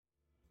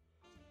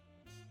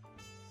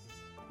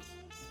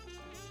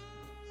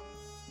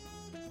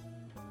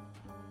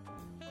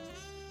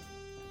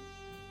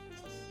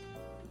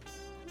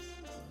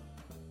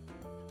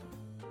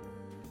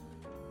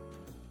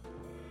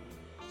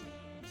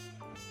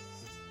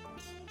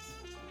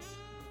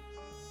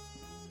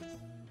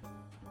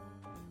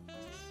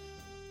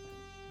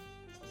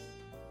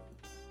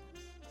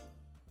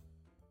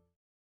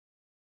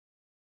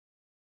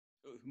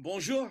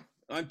Bonjour.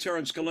 I'm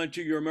Terrance,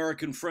 your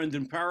American friend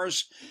in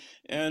Paris,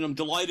 and I'm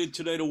delighted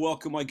today to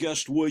welcome my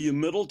guest, William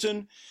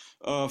Middleton,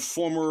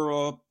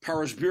 former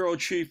Paris bureau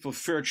chief of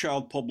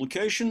Fairchild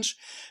Publications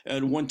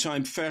and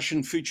one-time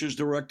fashion features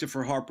director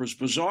for Harper's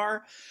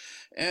Bazaar,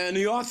 and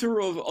the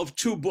author of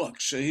two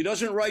books. He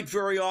doesn't write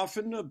very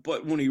often,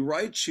 but when he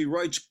writes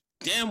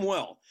damn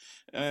well.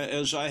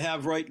 As I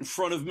have right in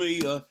front of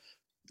me,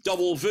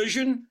 Double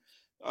Vision.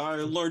 I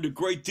learned a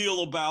great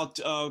deal about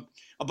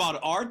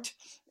art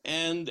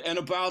and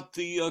about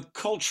the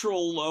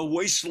cultural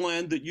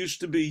wasteland that used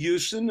to be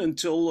Houston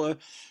until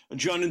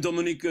John and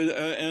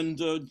Dominica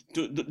and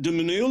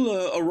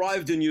Demenil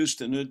arrived in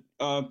Houston.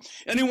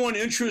 Anyone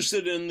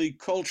interested in the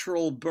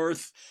cultural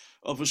birth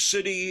of a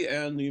city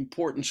and the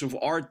importance of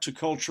art to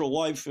cultural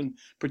life, and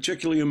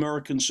particularly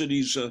American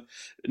cities,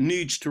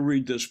 needs to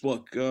read this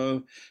book.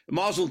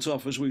 Mazel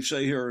tov, as we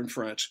say here in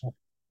France.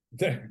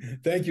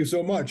 Thank you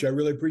so much. I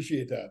really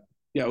appreciate that.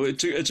 Yeah,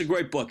 it's a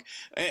great book,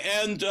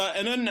 and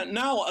then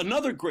now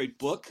another great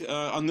book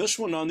on this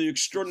one, on the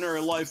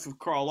extraordinary life of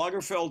Karl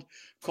Lagerfeld,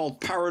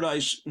 called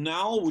Paradise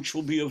Now, which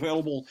will be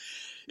available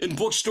in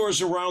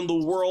bookstores around the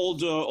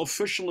world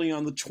officially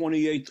on the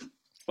 28th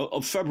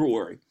of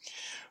February.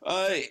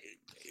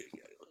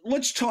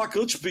 Let's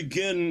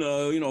begin.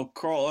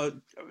 Karl.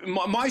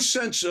 My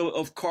sense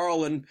of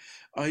Karl, and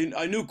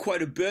I knew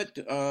quite a bit,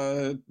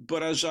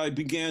 but as I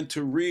began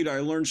to read, I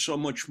learned so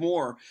much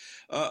more.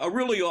 A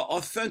really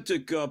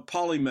authentic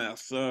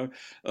polymath,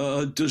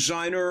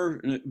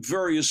 designer,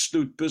 very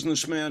astute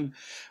businessman,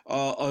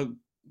 a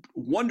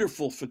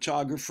wonderful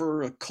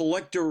photographer, a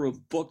collector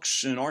of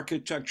books and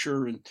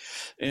architecture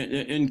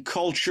and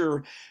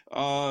culture,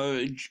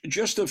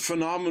 just a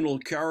phenomenal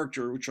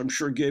character, which I'm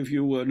sure gave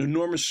you an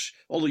enormous,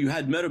 although you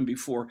had met him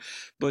before,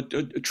 but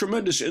a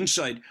tremendous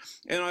insight.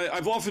 And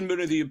I've often been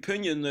of the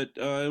opinion that,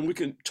 and we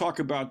can talk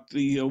about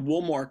the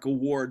Woolmark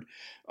Award,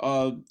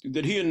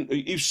 that he and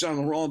Yves Saint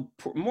Laurent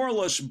more or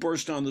less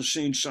burst on the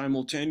scene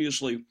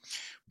simultaneously.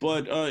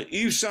 But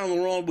Yves Saint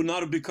Laurent would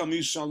not have become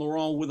Yves Saint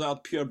Laurent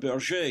without Pierre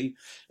Berger.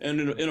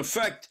 And in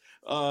effect,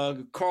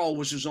 Karl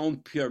was his own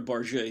Pierre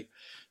Berger.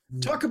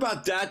 Talk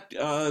about that,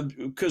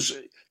 because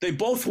they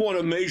both won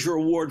a major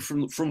award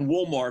from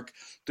Woolmark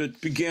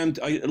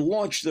that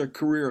launched their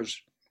careers.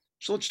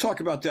 So let's talk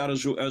about that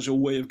as a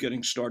way of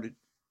getting started.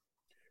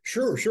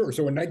 Sure.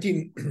 So in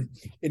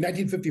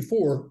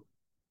 1954,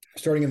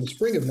 starting in the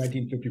spring of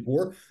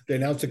 1954, they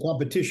announced a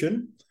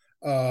competition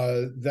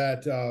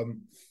that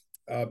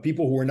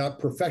people who were not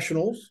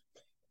professionals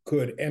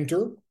could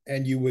enter,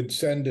 and you would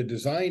send a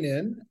design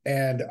in,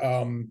 and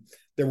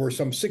there were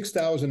some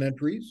 6,000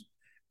 entries,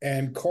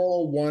 and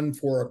Karl won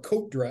for a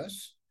coat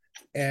dress,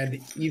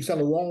 and Yves Saint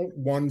Laurent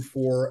won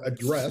for a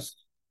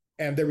dress,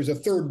 and there was a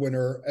third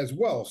winner as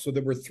well. So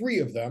there were three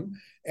of them,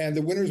 and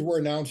the winners were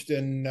announced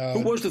in...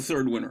 Who was the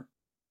third winner?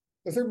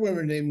 The third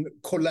winner named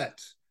Colette.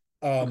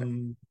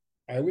 Okay.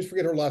 I always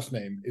forget her last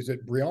name. Is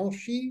it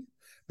Bianchi?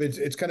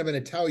 It's kind of an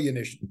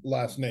Italianish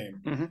last name.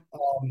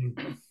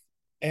 Mm-hmm.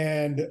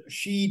 And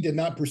she did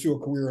not pursue a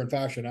career in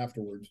fashion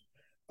afterwards.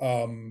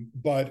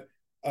 But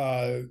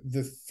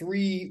the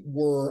three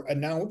were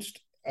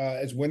announced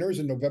as winners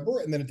in November.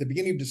 And then at the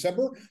beginning of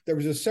December, there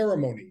was a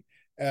ceremony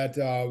at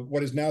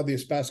what is now the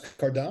Espace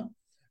Cardin,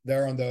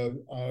 there on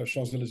the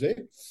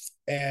Champs-Élysées.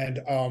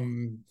 And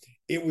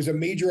it was a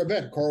major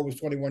event. Karl was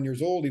 21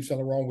 years old. Yves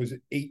Saint Laurent was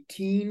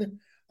 18,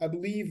 I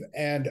believe.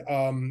 And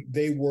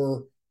they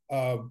were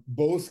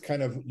both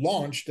kind of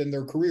launched in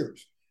their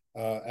careers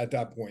at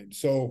that point.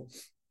 So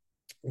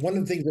one of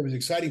the things that was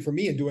exciting for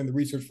me in doing the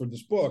research for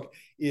this book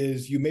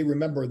is, you may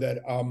remember that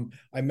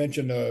I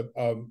mentioned a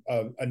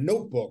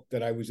notebook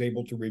that I was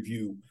able to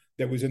review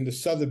that was in the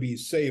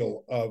Sotheby's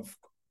sale of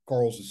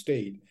Karl's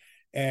estate.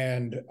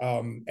 And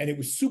it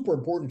was super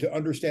important to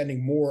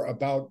understanding more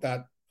about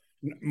that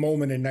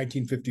moment in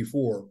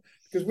 1954,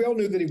 because we all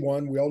knew that he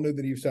won. We all knew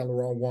that Yves Saint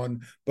Laurent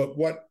won. But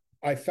what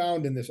I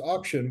found in this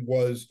auction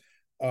was,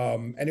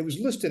 and it was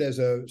listed as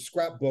a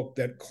scrapbook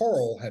that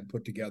Karl had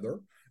put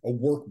together, a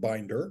work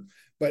binder,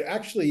 but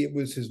actually it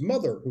was his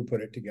mother who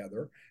put it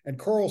together. And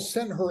Karl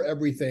sent her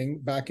everything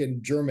back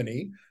in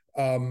Germany,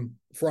 from,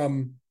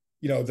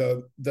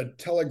 the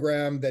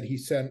telegram that he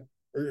sent,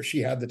 or she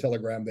had the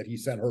telegram that he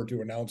sent her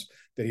to announce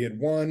that he had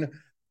won,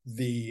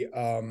 the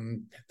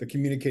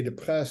communiqué de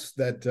presse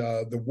that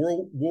the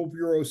Wool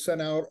Bureau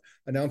sent out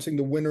announcing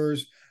the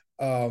winners,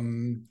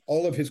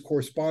 all of his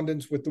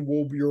correspondence with the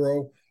Wool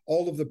Bureau,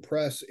 all of the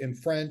press in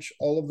French,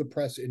 all of the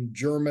press in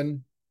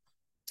German.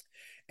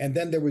 And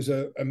then there was,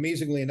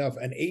 amazingly enough,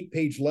 an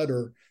 8-page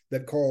letter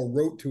that Karl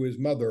wrote to his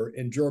mother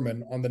in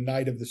German on the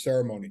night of the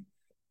ceremony.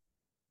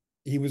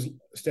 He was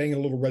staying in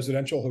a little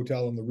residential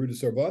hotel in the Rue de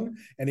Sorbonne,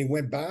 and he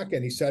went back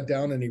and he sat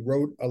down and he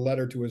wrote a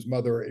letter to his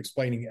mother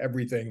explaining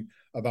everything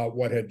about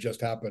what had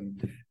just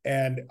happened.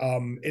 And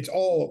it's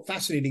all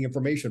fascinating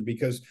information,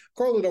 because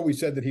Karl had always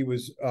said that he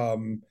was,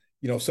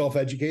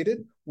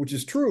 self-educated, which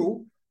is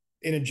true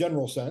in a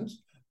general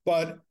sense.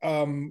 But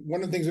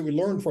one of the things that we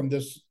learned from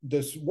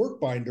this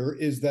work binder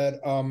is that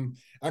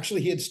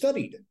actually he had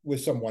studied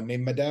with someone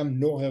named Madame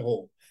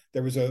Norereau.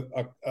 There was a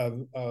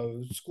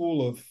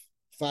school of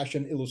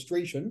fashion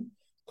illustration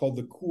called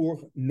the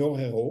Cours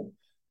Norereau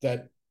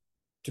that,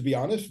 to be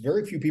honest,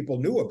 very few people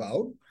knew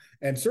about,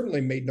 and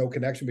certainly made no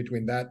connection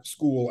between that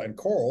school and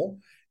Karl.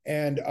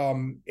 And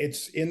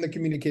it's in the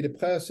Communiqué de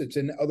Presse, it's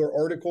in other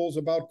articles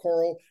about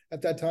Karl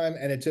at that time,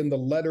 and it's in the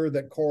letter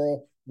that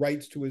Karl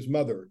writes to his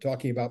mother,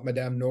 talking about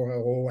Madame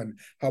Norereau and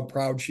how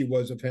proud she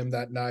was of him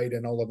that night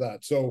and all of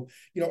that. So,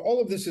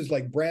 all of this is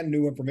like brand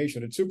new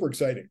information. It's super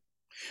exciting.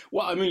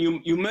 Well, I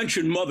mean, you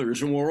mentioned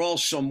mothers, and we're all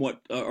somewhat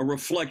a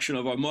reflection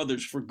of our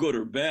mothers, for good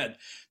or bad,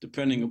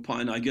 depending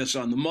upon, I guess,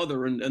 on the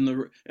mother and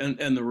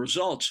the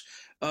results.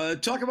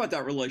 Talk about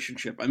that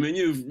relationship. I mean,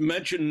 you've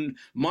mentioned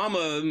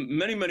Mama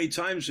many, many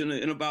times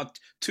in about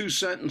two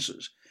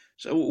sentences.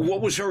 So, what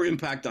was her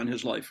impact on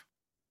his life?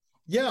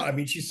 Yeah, I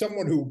mean, she's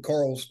someone who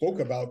Karl spoke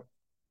about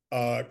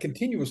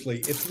continuously.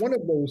 It's one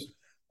of those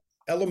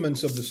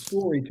elements of the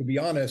story, to be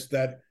honest,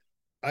 that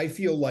I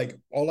feel like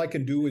all I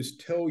can do is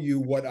tell you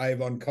what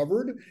I've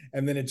uncovered,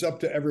 and then it's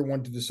up to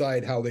everyone to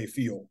decide how they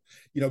feel.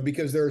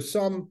 Because there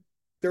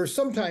are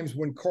sometimes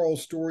when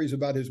Karl's stories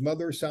about his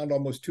mother sound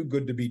almost too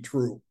good to be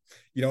true,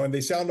 and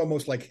they sound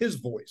almost like his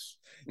voice.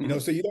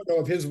 So you don't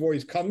know if his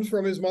voice comes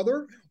from his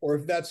mother or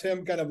if that's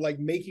him kind of like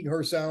making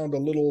her sound a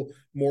little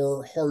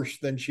more harsh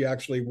than she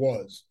actually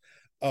was.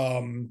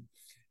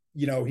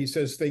 He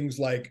says things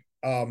like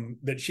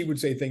that she would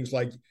say things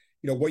like,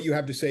 what you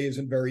have to say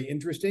isn't very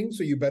interesting,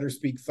 so you better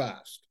speak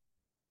fast.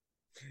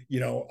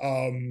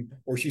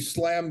 Or she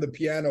slammed the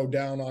piano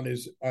down on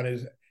his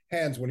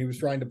hands when he was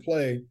trying to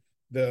play,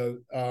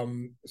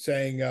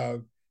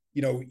 saying,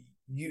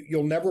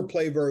 you'll never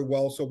play very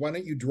well, so why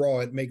don't you draw?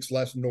 It makes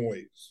less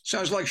noise.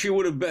 Sounds like she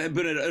would have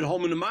been at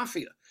home in the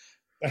mafia.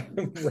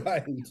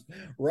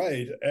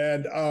 Right.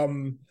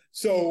 And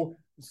so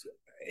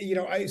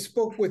I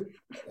spoke with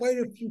quite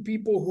a few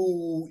people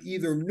who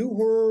either knew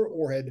her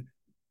or had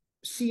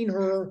seen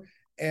her,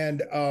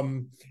 and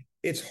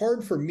it's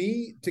hard for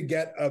me to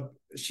get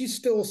she's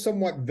still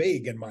somewhat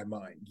vague in my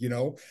mind.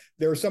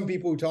 There are some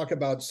people who talk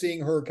about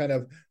seeing her kind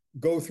of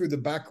go through the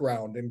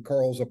background in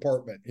Karl's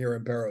apartment here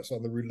in Paris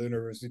on the Rue de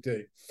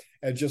l'Université,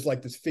 and just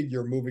like this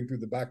figure moving through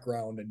the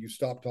background, and you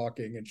stop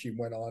talking and she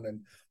went on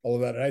and all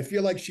of that. And I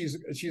feel like she's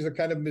a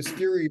kind of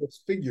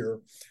mysterious figure,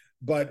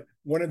 but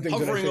one of the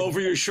things hovering over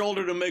your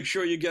shoulder to make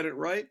sure you get it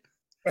right.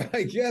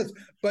 I guess,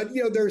 but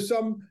there's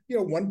some,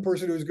 one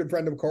person who's a good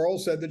friend of Karl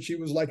said that she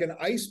was like an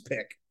ice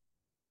pick,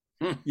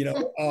 and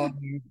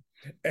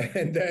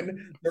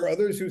then there are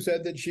others who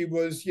said that she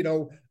was,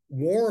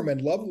 warm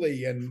and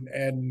lovely, and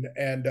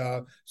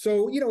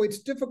so it's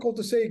difficult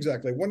to say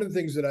exactly. One of the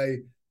things that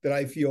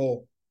I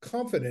feel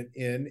confident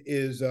in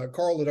is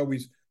Karl had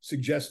always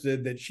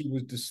suggested that she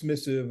was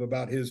dismissive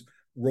about his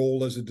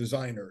role as a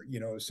designer,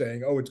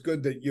 saying, oh, it's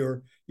good that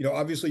you're,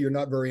 obviously you're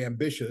not very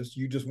ambitious,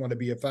 you just want to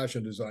be a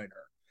fashion designer.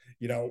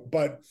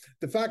 But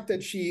the fact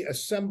that she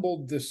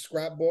assembled this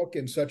scrapbook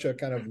in such a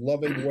kind of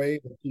loving way,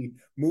 that she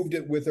moved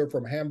it with her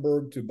from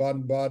Hamburg to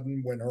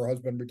Baden-Baden when her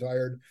husband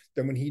retired.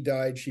 Then when he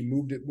died, she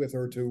moved it with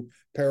her to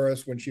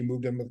Paris when she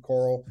moved in with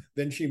Karl.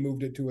 Then she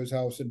moved it to his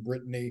house in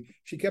Brittany.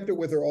 She kept it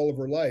with her all of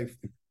her life.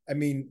 I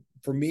mean,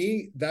 for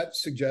me, that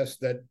suggests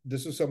that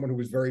this is someone who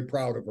was very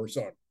proud of her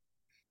son.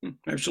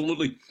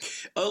 Absolutely.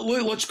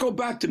 Let's go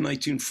back to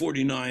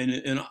 1949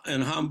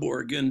 in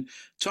Hamburg and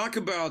talk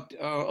about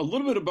a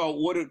little bit about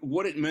what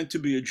it meant to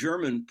be a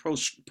German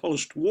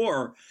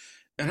post-war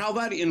and how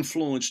that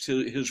influenced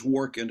his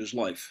work and his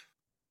life.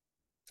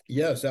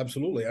 Yes,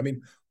 absolutely. I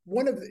mean,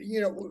 one of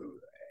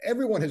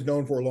everyone has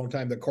known for a long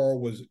time that Karl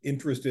was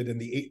interested in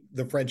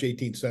the French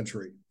 18th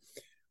century,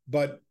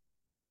 but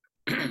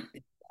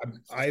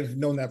I've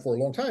known that for a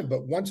long time.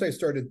 But once I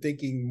started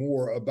thinking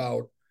more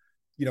about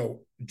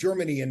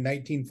Germany in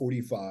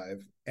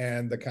 1945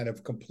 and the kind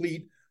of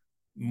complete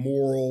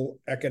moral,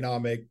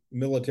 economic,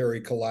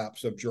 military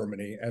collapse of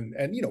Germany, and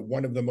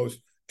one of the most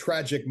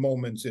tragic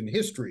moments in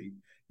history,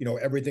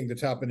 everything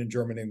that's happened in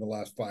Germany in the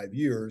last 5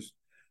 years.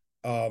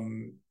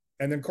 And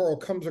then Karl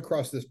comes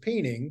across this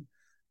painting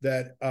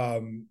that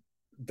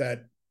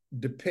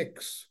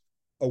depicts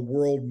a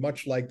world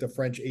much like the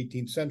French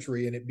 18th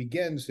century, and it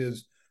begins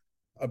his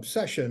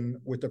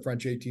obsession with the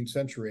French 18th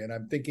century. And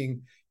I'm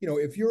thinking,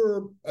 if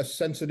you're a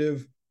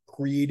sensitive,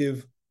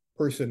 creative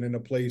person in a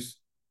place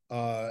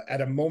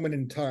at a moment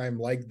in time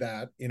like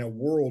that, in a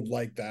world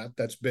like that,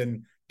 that's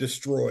been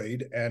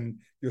destroyed, and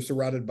you're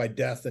surrounded by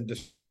death and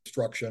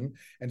destruction,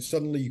 and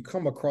suddenly you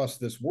come across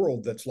this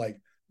world that's like,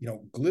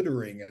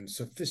 glittering and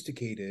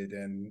sophisticated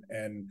and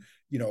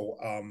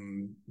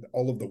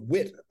all of the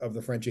wit of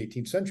the French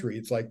 18th century,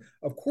 it's like,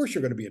 of course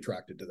you're going to be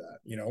attracted to that,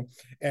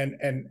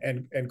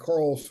 and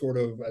Karl sort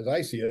of, as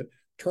I see it,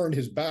 turned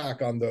his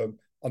back on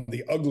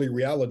the ugly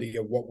reality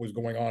of what was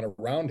going on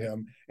around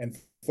him and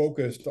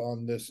focused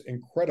on this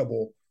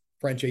incredible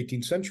French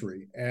 18th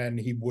century, and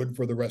he would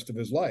for the rest of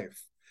his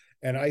life.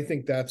 And I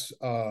think that's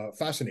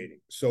fascinating.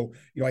 So,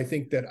 I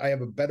think that I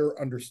have a better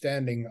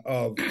understanding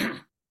of,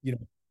 you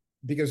know,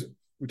 because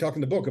we talk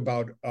in the book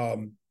about,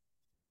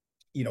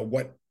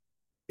 what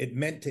it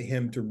meant to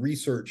him to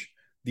research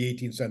the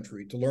 18th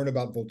century, to learn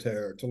about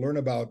Voltaire, to learn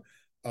about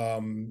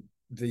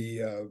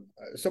the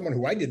someone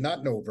who I did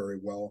not know very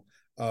well,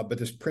 but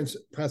this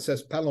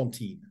Princess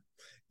Palantine,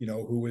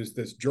 who was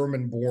this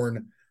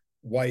German-born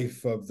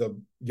wife of the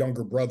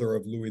younger brother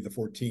of Louis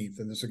XIV,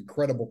 and this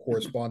incredible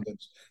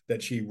correspondence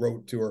that she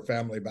wrote to her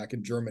family back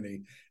in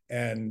Germany,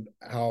 and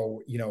how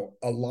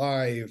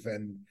alive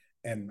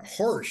and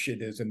harsh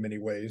it is in many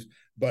ways,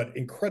 but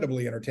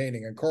incredibly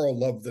entertaining. And Carl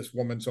loved this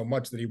woman so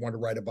much that he wanted to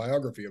write a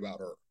biography about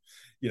her.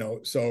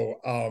 So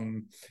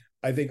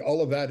I think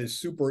all of that is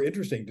super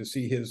interesting to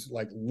see his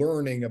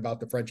learning about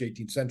the French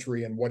 18th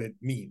century and what it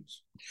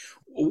means.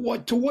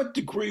 To what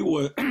degree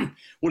were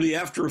the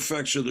after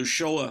effects of the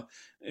Shoah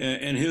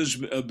and his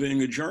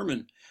being a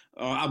German,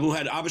 who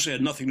had obviously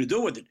had nothing to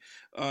do with it?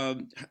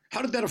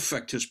 How did that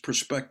affect his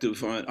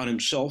perspective on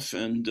himself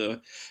and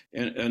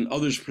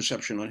others'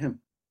 perception on him?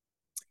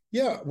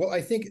 Yeah, well,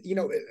 I think,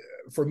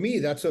 for me,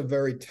 that's a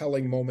very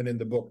telling moment in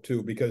the book,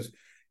 too, because,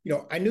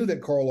 I knew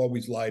that Carl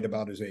always lied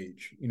about his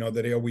age,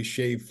 that he always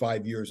shaved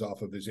 5 years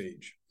off of his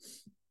age.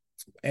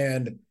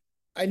 And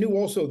I knew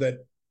also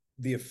that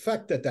the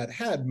effect that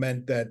had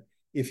meant that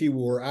if he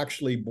were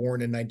actually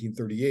born in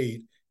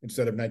 1938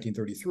 instead of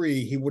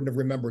 1933, he wouldn't have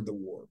remembered the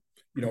war.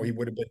 He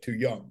would have been too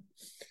young.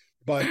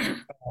 But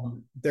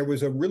there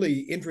was a really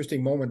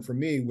interesting moment for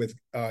me with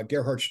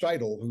Gerhard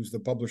Steidl, who's the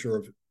publisher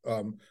of,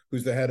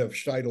 who's the head of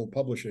Steidl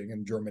Publishing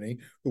in Germany,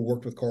 who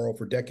worked with Carl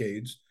for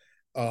decades.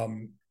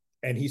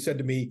 And he said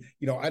to me,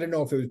 I don't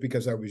know if it was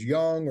because I was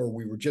young or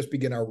we were just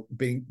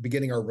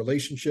beginning our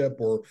relationship,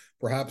 or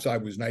perhaps I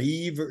was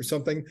naive or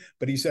something.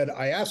 But he said,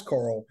 I asked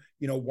Carl,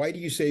 why do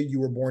you say you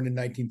were born in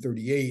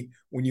 1938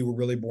 when you were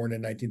really born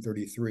in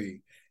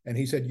 1933? And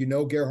he said,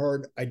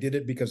 Gerhard, I did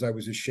it because I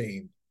was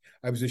ashamed.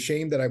 I was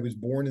ashamed that I was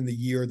born in the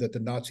year that the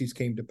Nazis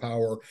came to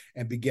power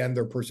and began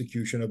their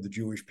persecution of the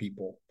Jewish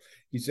people.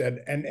 He said,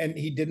 and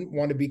he didn't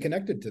want to be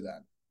connected to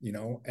that,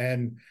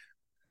 and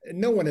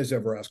no one has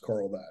ever asked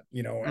Carl that,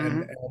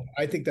 and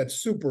I think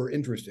that's super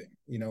interesting,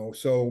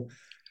 so,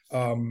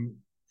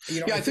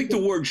 yeah, I think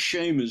the word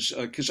shame is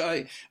because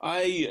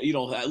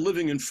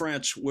living in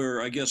France,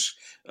 where I guess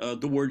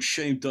the word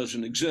shame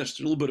doesn't exist.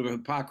 There's a little bit of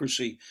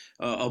hypocrisy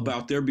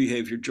about their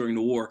behavior during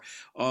the war.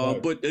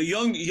 Right. But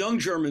young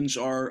Germans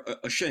are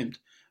ashamed.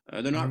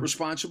 They're not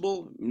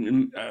responsible.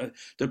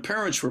 Their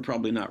parents were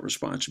probably not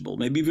responsible,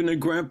 maybe even their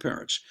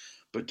grandparents,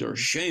 but they're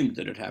ashamed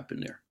that it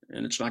happened there.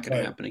 And it's not going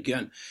to happen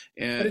again.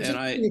 And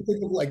I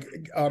think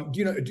of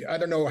I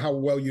don't know how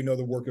well you know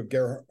the work of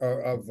Gerhard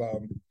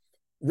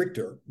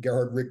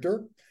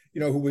Richter,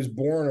 who was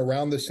born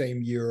around the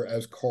same year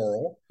as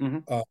Carl,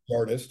 the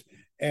artist.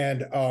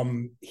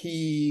 And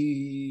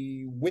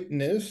he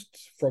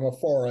witnessed from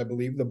afar, I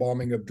believe, the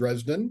bombing of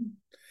Dresden.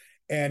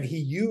 And he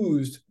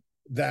used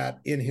that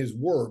in his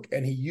work,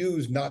 and he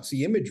used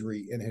Nazi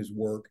imagery in his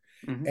work.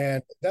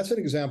 And that's an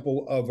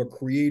example of a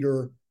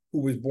creator who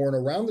was born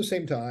around the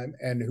same time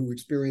and who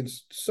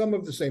experienced some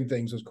of the same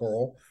things as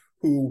Carl,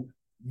 who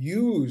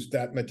used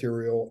that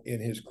material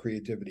in his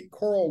creativity.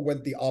 Carl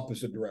went the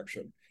opposite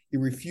direction. He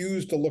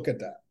refused to look at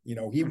that.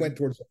 He went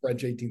towards the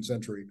French 18th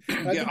century.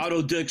 Yeah,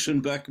 Otto Dix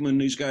and Beckman,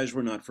 these guys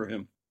were not for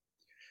him.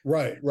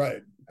 Right.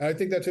 I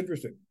think that's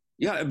interesting.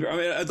 Yeah, I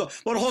mean, the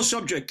whole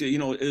subject,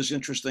 is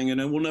interesting,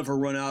 and we'll never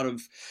run out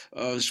of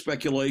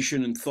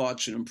speculation and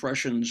thoughts and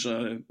impressions,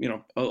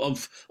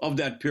 of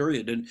that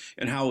period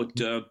and how it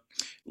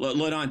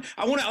led on.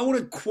 I want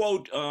to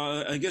quote,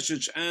 I guess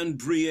it's Anne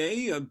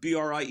Briey,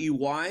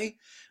 Briey,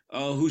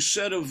 who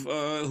said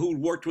who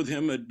worked with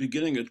him at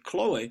beginning at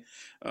Chloe,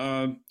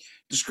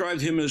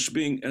 described him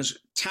as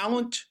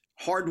talent,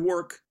 hard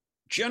work,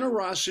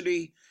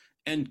 generosity,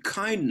 and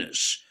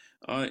kindness.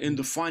 In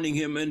defining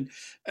him. And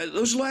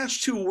those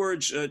last two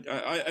words are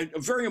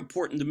very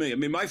important to me. I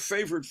mean, my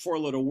favorite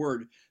four-letter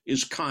word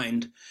is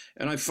kind.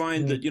 And I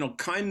find that,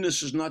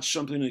 kindness is not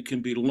something that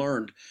can be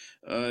learned.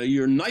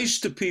 You're nice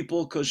to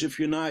people because if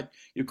you're not,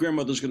 your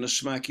grandmother's going to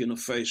smack you in the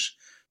face.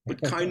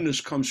 But kindness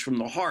comes from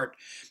the heart.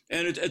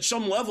 And at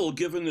some level,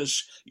 given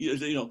this,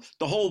 the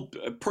whole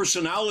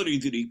personality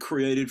that he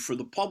created for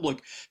the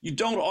public, you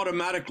don't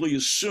automatically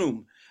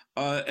assume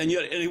and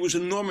he was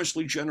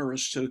enormously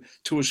generous to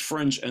his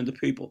friends and the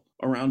people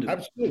around him.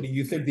 Absolutely.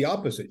 You think the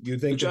opposite. You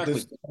think that this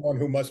is someone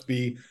who must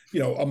be,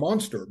 a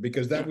monster,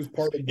 because that was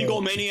part of the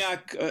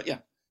egomaniac,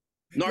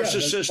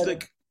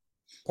 narcissistic.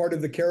 Part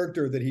of the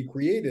character that he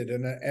created.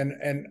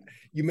 And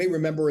you may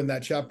remember in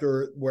that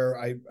chapter where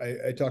I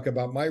talk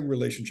about my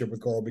relationship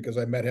with Carl, because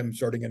I met him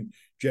starting in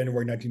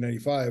January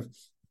 1995.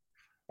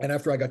 And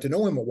after I got to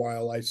know him a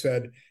while, I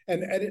said,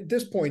 and at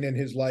this point in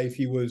his life,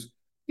 he was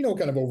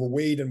kind of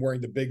overweight and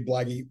wearing the big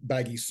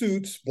baggy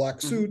suits,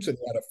 black suits, and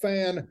he had a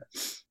fan,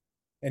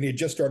 and he had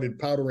just started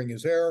powdering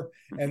his hair.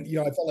 And,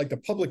 I felt like the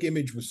public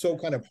image was so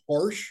kind of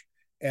harsh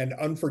and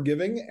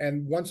unforgiving.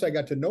 And once I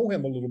got to know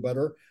him a little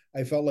better,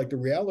 I felt like the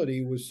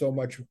reality was so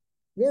much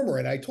warmer.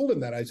 And I told him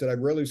that. I said, I've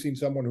rarely seen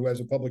someone who has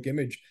a public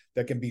image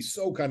that can be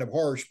so kind of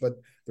harsh, but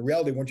the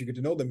reality, once you get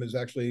to know them, is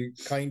actually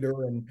kinder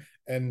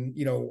and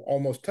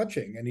almost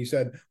touching. And he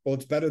said, well,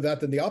 it's better that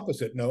than the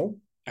opposite. No?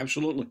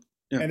 Absolutely.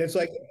 Yeah. And it's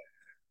like,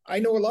 I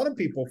know a lot of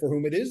people for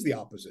whom it is the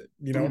opposite.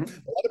 A lot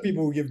of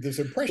people who give this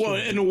impression. Well,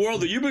 in the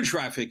world that you've been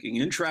trafficking,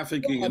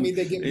 well, I mean,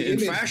 they give the in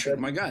image fashion.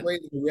 My God, the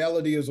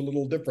reality is a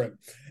little different.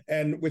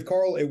 And with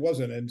Carl, it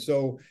wasn't. And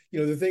so,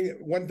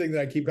 one thing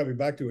that I keep coming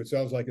back to, it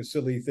sounds like a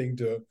silly thing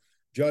to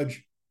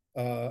judge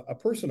a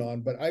person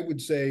on, but I would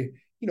say,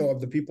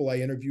 of the people I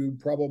interviewed,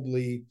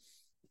 probably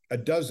a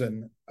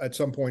dozen at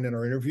some point in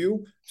our interview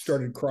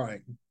started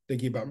crying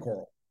thinking about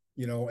Carl.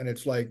 And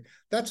it's like,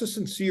 that's a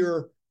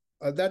sincere.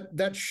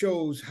 That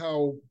shows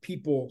how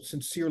people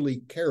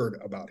sincerely cared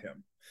about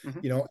him.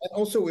 And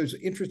also it was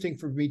interesting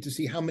for me to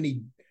see how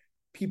many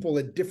people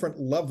at different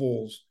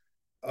levels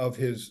of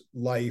his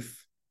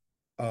life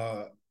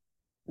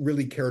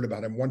really cared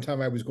about him. One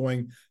time I was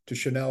going to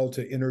Chanel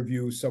to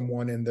interview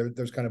someone, and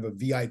there's kind of a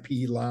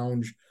VIP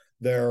lounge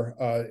there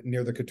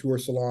near the couture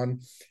salon,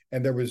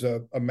 and there was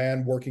a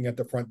man working at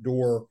the front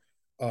door,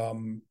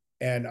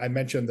 and I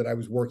mentioned that I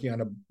was working on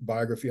a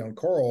biography on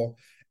Carl,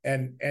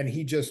 and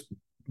he just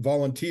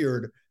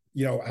volunteered,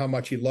 how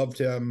much he loved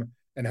him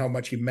and how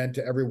much he meant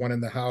to everyone in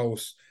the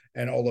house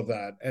and all of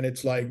that. And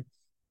it's like,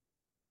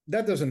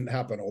 that doesn't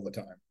happen all the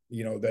time,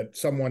 that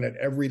someone at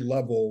every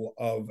level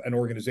of an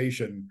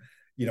organization,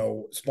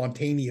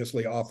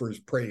 spontaneously offers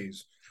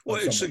praise. Well,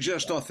 it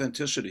suggests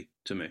authenticity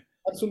to me.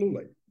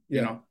 Absolutely.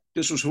 Yeah.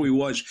 This was who he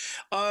was.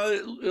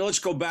 Let's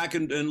go back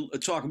and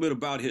talk a bit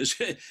about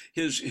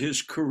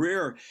his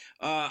career.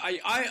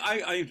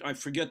 I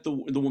forget the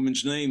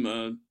woman's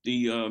name.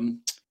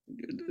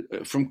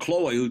 From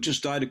Chloe, who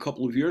just died a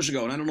couple of years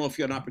ago, and I don't know if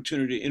you had an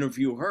opportunity to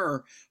interview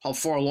her, how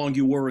far along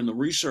you were in the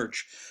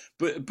research,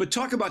 but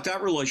talk about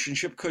that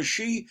relationship, because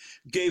she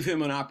gave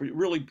him an opportunity,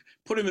 really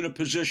put him in a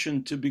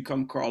position to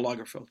become Karl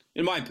Lagerfeld,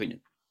 in my opinion.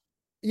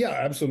 Yeah,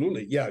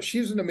 absolutely. Yeah,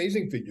 she's an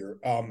amazing figure.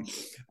 I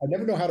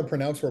never know how to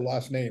pronounce her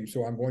last name,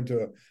 so I'm going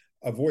to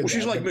avoid that.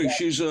 She's like me.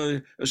 She's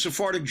a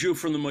Sephardic Jew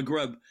from the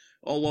Maghreb,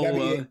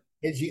 although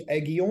in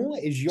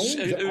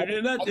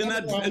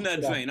that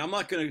vein. I'm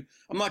not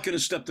gonna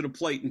step to the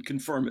plate and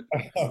confirm it.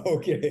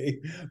 Okay,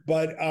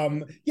 but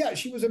yeah,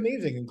 she was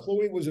amazing, and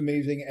Chloe was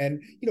amazing,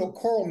 and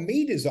Carl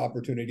made his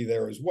opportunity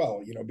there as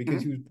well.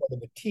 Because he was part of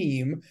the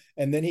team,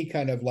 and then he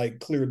kind of like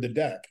cleared the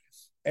deck,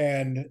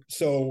 and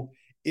so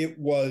it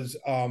was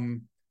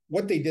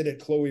what they did at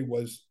Chloe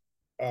was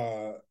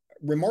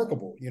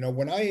remarkable.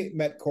 When I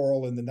met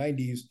Carl in the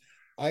 '90s.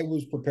 I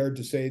was prepared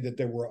to say that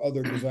there were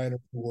other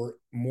designers who were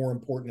more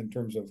important in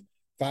terms of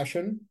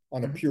fashion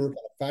on a pure kind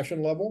of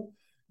fashion level.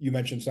 You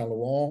mentioned Saint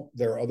Laurent,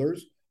 there are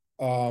others.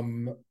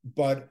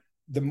 But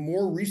the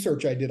more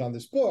research I did on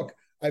this book,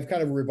 I've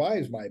kind of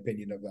revised my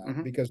opinion of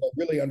that because I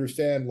really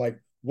understand like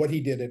what he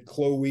did at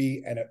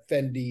Chloe and at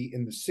Fendi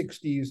in the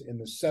 60s, in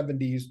the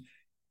 70s,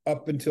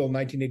 up until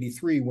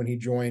 1983 when he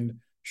joined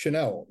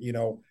Chanel.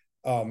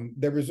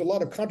 There was a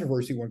lot of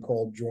controversy when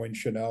Carl joined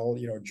Chanel,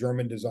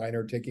 German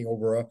designer taking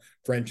over a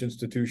French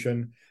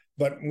institution.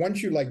 But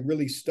once you like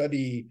really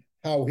study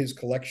how his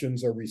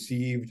collections are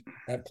received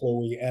at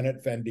Chloe and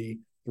at Fendi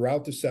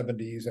throughout the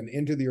 70s and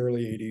into the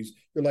early 80s,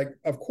 you're like,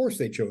 of course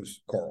they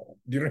chose Carl.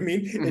 Do you know what I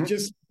mean? It's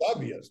just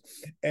obvious.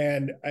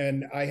 And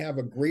I have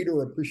a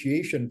greater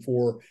appreciation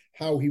for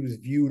how he was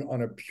viewed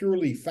on a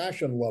purely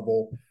fashion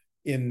level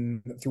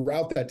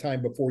throughout that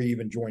time before he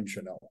even joined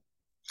Chanel.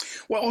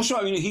 Well, also,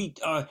 I mean,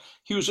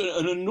 he was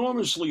an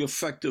enormously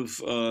effective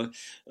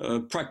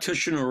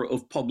practitioner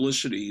of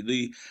publicity.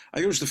 I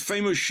think it was the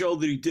famous show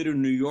that he did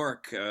in New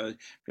York.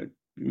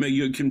 Maybe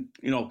you can,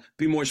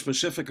 be more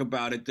specific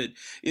about it. That,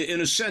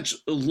 in a sense,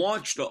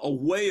 launched a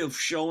way of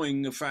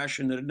showing a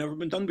fashion that had never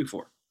been done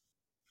before.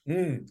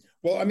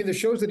 Well, I mean, the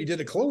shows that he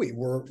did at Chloe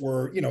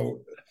were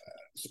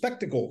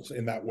spectacles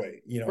in that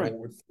way. Right.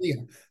 With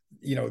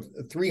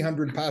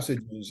 300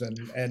 passages and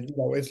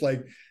it's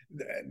like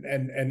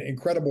and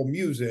incredible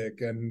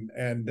music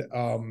and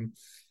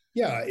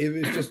yeah, it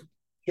was just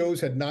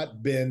shows had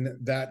not been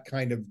that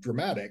kind of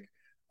dramatic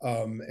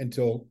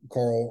until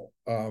Carl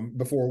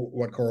before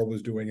what Carl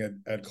was doing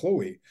at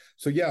Chloe.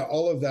 So yeah,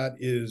 all of that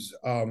is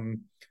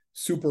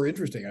super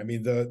interesting. I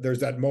mean, there's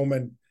that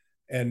moment,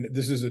 and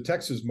this is a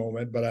Texas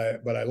moment, but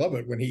I love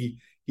it when he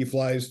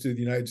flies to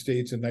the United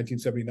States in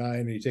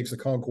 1979 and he takes the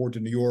Concorde to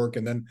New York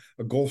and then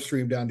a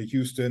Gulfstream down to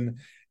Houston,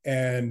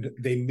 and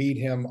they meet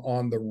him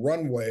on the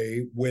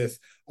runway with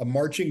a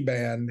marching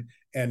band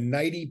and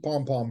 90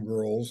 pom-pom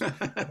girls.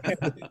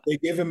 They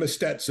give him a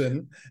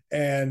Stetson,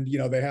 and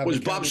they have. Was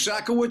Bob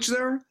Sakowicz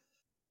there?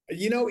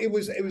 It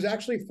was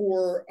actually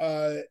for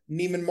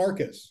Neiman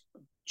Marcus.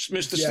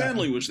 Mr.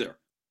 Stanley was there.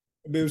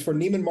 It was for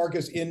Neiman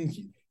Marcus in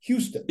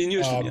Houston.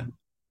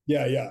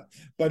 Yeah.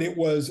 But it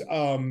was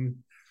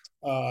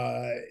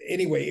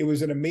anyway, it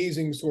was an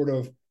amazing sort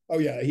of, oh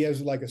yeah, he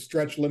has like a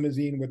stretch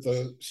limousine with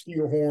the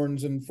steel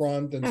horns in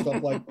front and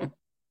stuff like that.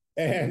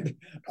 And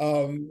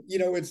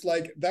it's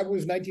like that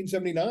was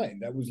 1979.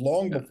 That was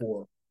long Yeah.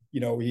 before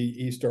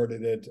he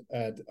started it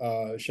at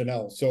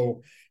Chanel.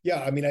 So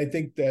yeah, I mean, I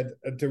think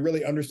that to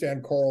really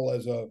understand Carl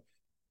as a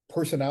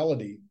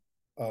personality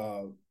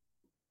uh,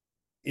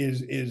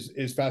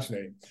 is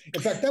fascinating.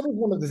 In fact, that was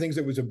one of the things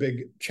that was a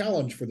big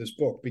challenge for this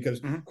book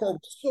because Mhm. Carl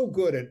was so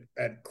good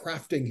at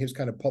crafting his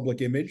kind of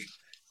public image,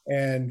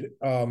 and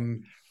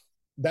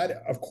that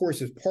of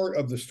course is part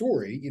of the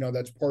story.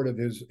 That's part of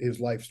his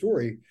life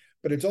story,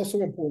 but it's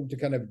also important to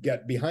kind of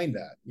get behind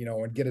that,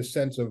 and get a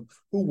sense of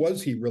who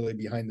was he really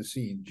behind the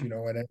scenes. And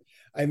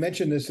I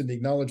mentioned this in the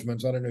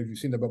acknowledgments. I don't know if you've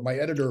seen that, but my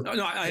editor. No,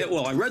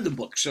 well, I read the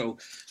book, so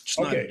it's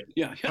not. Okay,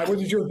 Yeah, I yeah.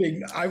 wasn't sure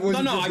if I No,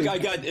 wasn't no, sure if I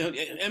got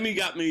Emmy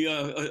got me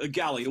a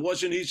galley. It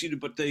wasn't easy to,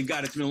 but they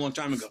got it to me a long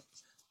time ago.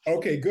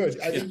 Okay, good.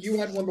 I Yeah. think you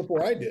had one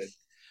before I did.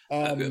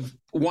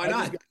 Why I just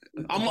not? got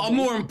I'm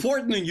more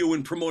important than you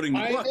in promoting the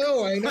book.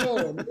 I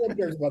know. No one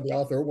cares about the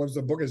author once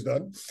the book is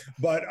done.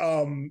 But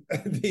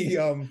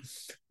the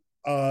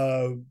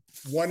uh,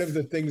 one of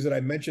the things that I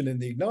mentioned in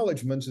the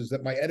acknowledgments is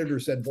that my editor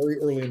said very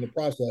early in the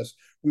process,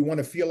 we want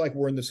to feel like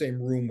we're in the same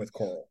room with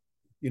Carl,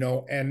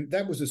 and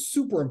that was a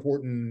super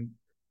important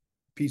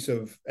piece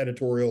of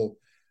editorial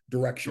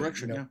direction.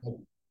 Direction, yeah.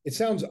 It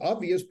sounds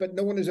obvious, but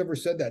no one has ever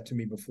said that to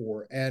me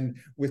before. And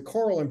with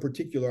Carl in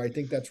particular, I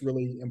think that's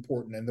really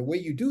important. And the way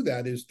you do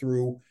that is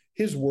through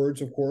his words,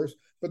 of course,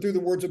 but through the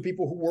words of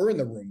people who were in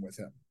the room with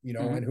him,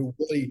 and who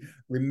really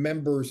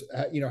remembers,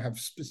 have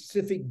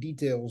specific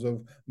details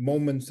of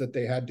moments that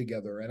they had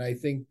together. And I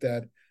think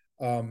that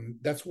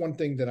that's one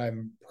thing that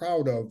I'm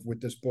proud of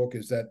with this book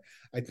is that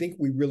I think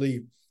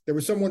there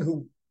was someone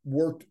who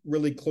worked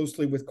really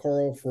closely with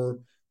Carl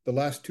for the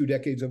last 2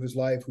 decades of his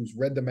life, who's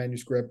read the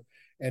manuscript,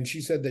 and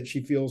she said that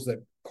she feels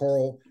that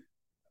Carl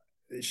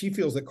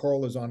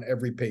is on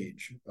every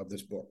page of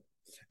this book,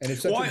 and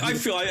it's such. Well, I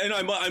feel, and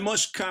I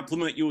must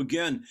compliment you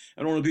again.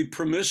 I don't want to be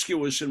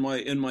promiscuous in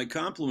my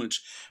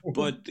compliments,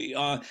 but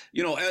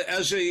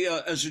as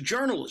a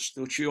journalist,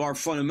 which you are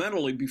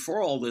fundamentally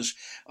before all this,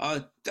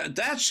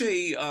 that's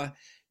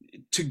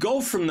to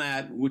go from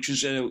that, which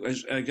is,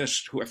 I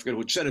guess, I forget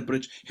who said it, but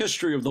it's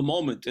history of the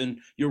moment, and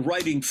you're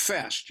writing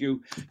fast.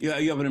 You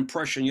have an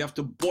impression. You have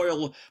to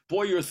boil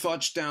your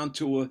thoughts down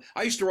to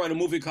I used to write a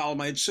movie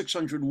column. I had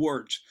 600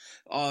 words,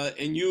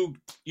 and you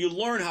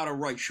learn how to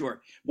write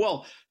short.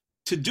 Well,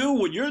 to do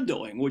what you're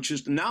doing, which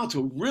is now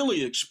to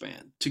really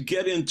expand, to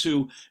get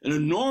into an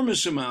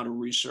enormous amount of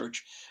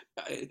research.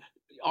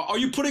 Are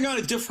you putting on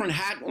a different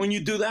hat when you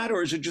do that,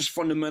 or is it just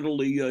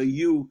fundamentally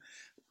you?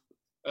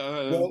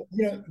 Well,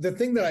 the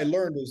thing that I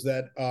learned is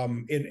that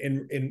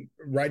in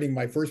writing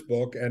my first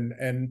book,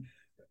 and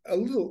a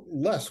little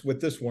less with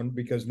this one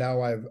because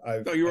now I've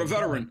Oh, you're a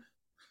veteran.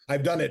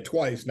 I've done it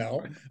twice now.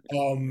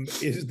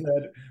 Is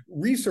that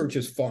research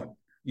is fun?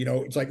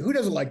 It's like, who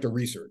doesn't like to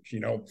research?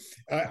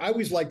 I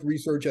always liked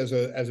research as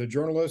a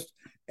journalist,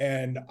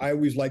 and I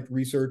always liked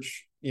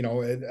research,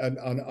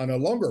 on a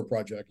longer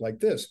project like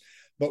this.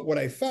 But what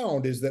I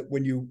found is that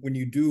when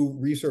you do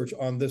research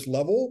on this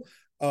level,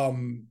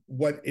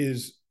 what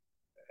is,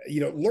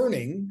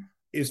 learning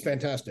is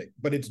fantastic,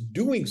 but it's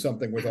doing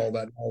something with all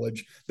that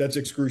knowledge that's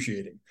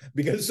excruciating,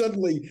 because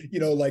suddenly,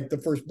 like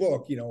the first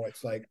book,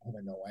 it's like, I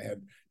don't know, I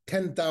had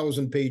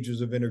 10,000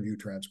 pages of interview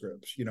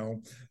transcripts,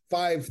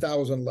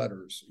 5,000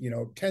 letters,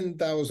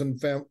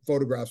 10,000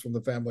 photographs from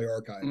the family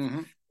archive.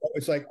 Mm-hmm.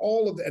 It's like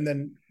all of, and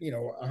then,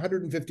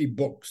 150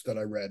 books that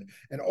I read,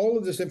 and all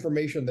of this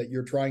information that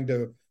you're trying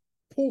to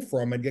pull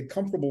from and get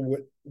comfortable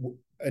with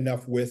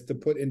enough with to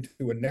put into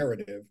a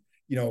narrative,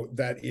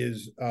 that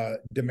is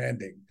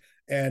demanding.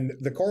 And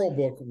the Carl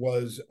book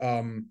was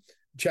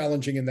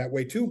challenging in that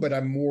way too, but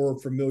I'm more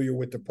familiar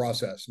with the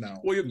process now.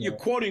 Well, you're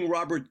quoting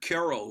Robert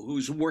Caro,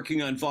 who's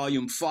working on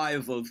volume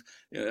 5 of,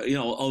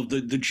 of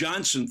the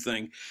Johnson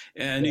thing.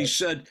 And he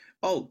said,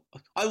 "Oh,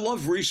 I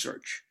love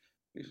research.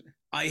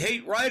 I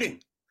hate writing."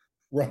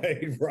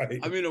 Right.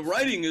 I mean, the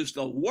writing is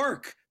the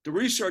work. The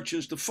research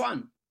is the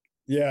fun.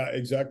 Yeah,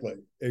 exactly.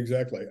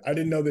 I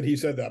didn't know that he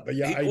said that, but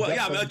yeah.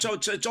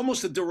 It's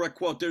almost a direct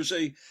quote. There's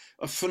a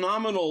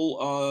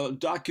phenomenal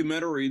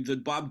documentary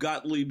that Bob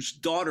Gottlieb's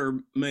daughter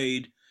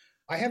made.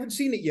 I haven't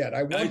seen it yet.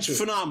 I want to. It's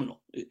phenomenal.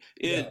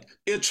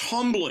 It's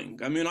humbling.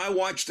 I mean, I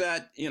watched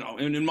that,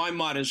 and in my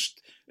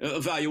modest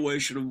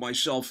evaluation of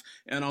myself,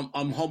 and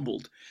I'm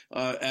humbled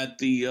at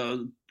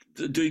the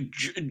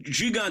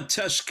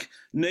gigantesque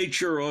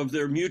nature of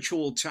their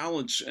mutual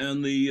talents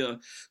and the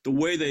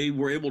way they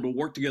were able to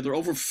work together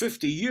over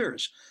 50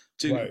 years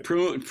to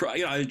promote.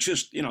 It's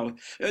just,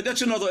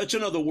 it's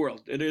another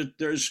world.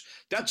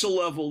 That's a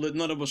level that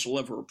none of us will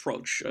ever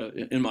approach,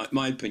 in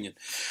my opinion.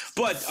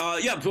 But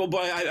but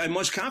I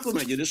must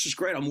compliment you. This is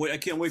great. I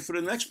can't wait for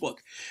the next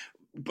book.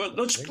 But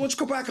let's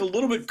go back a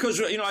little bit,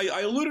 because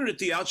I alluded at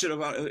the outset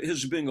about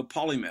his being a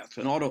polymath,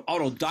 an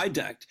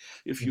autodidact,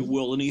 if you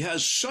will, and he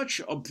has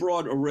such a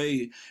broad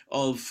array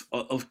of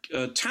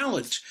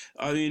talent.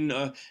 I mean,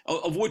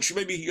 of which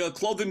maybe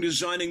clothing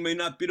designing may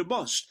not be the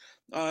most.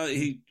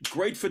 He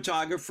great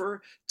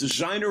photographer,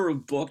 designer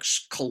of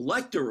books,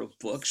 collector of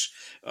books.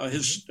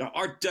 His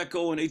Art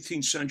Deco in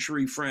 18th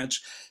century France,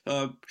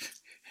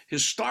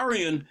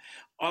 historian.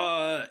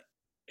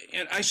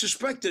 And I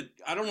suspect that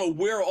I don't know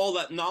where all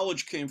that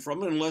knowledge came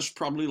from, unless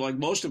probably like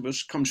most of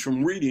us comes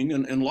from reading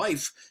and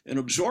life and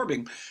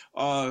absorbing.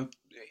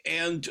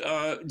 And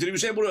that he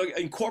was able to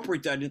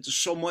incorporate that into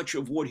so much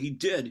of what he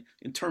did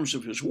in terms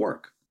of his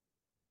work.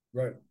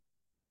 Right.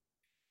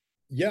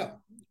 Yeah.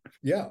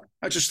 Yeah.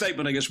 That's a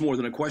statement, I guess, more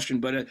than a question.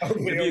 But but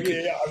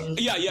maybe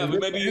I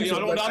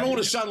don't want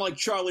to sound like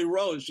Charlie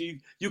Rose.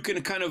 You can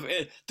kind of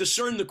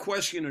discern the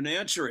question and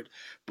answer it.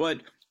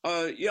 But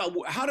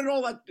how did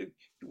all that?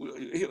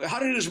 How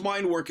did his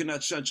mind work in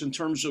that sense, in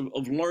terms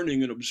of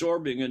learning and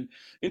absorbing and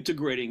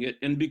integrating it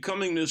and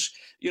becoming this?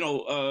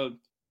 I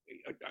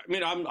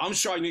mean, I'm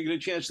starting to get a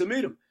chance to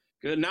meet him.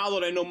 Now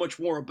that I know much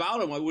more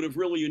about him, I would have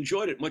really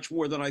enjoyed it much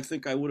more than I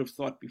think I would have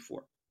thought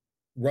before.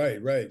 Right.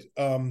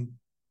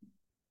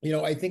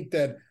 I think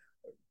that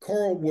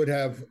Carl would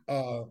have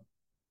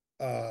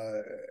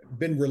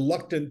been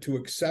reluctant to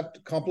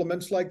accept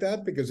compliments like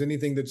that, because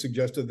anything that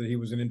suggested that he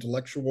was an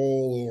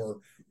intellectual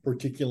or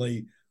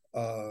particularly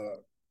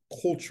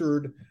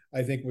cultured,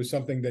 I think, was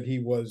something that he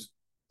was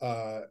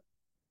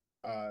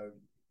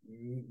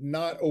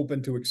not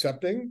open to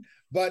accepting.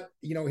 But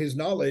his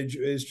knowledge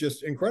is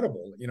just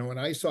incredible. And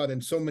I saw it in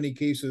so many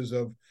cases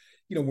of,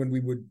 when we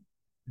would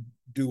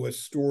do a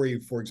story,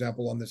 for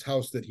example, on this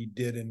house that he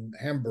did in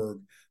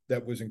Hamburg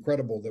that was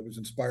incredible, that was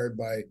inspired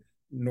by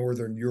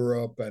Northern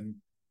Europe and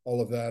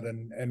all of that.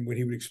 And when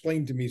he would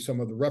explain to me some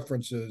of the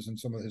references and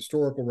some of the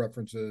historical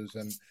references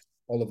and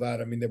all of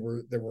that, I mean, there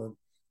were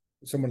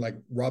someone like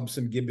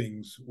Robson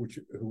Gibbings,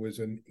 who was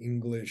an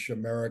English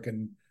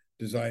American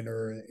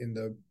designer in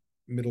the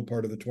middle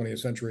part of the 20th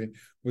century,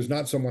 was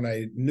not someone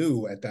I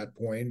knew at that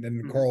point.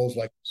 And Carl's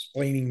like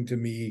explaining to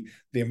me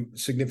the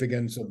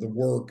significance of the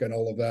work and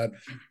all of that.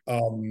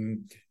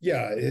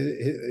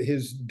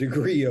 His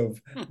degree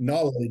of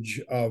knowledge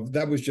of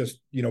that was just,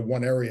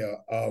 one area.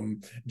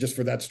 Just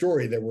for that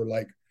story, there were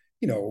like,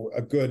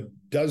 a good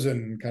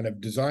dozen kind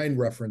of design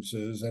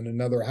references and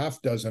another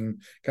half dozen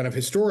kind of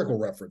historical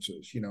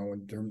references,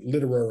 in terms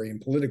literary and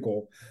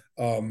political,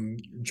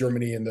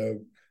 Germany and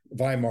the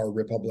Weimar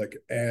Republic.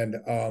 And,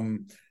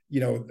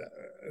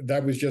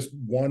 that was just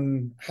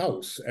one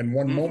house and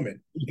one moment,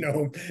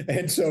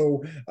 and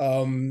so,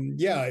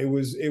 it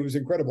was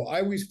incredible. I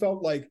always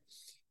felt like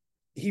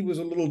he was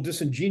a little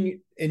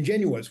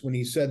disingenuous when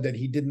he said that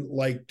he didn't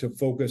like to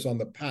focus on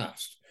the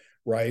past.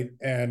 Right.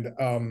 And,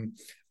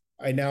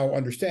 I now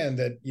understand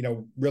that,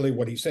 really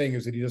what he's saying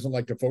is that he didn't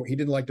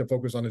like to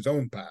focus on his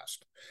own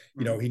past.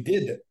 He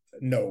did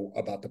know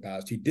about the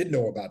past. He did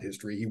know about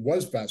history. He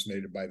was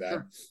fascinated by that.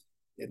 Sure.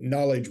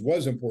 Knowledge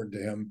was important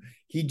to him.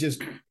 He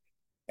just,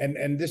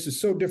 and this is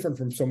so different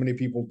from so many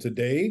people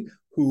today,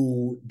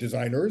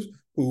 designers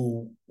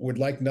who would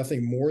like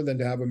nothing more than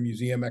to have a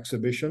museum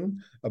exhibition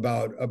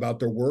about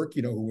their work,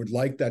 who would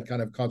like that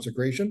kind of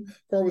consecration.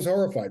 Carl was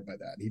horrified by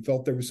that. He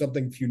felt there was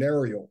something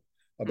funereal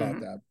about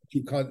that.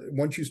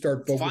 Once you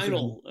start focusing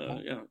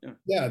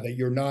that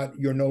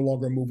you're no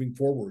longer moving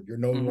forward. You're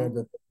no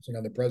longer focusing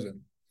on the present.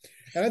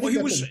 And I think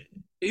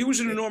he was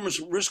an enormous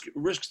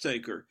risk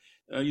taker.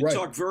 You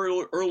talked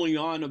very early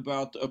on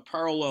about a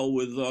parallel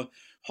with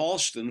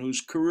Halston,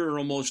 whose career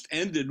almost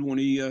ended when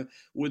he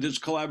with his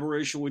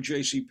collaboration with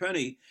J.C.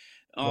 Penney.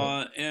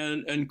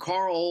 And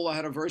Carl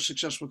had a very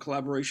successful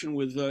collaboration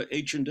with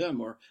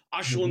H&M or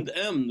Ashland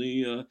M,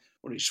 the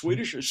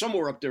Swedish or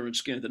somewhere up there in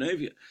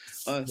Scandinavia.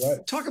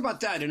 Talk about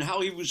that and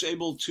how he was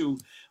able to,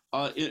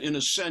 in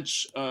a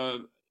sense, I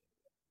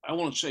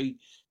want to say,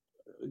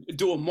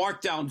 do a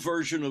markdown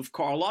version of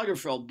Karl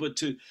Lagerfeld, but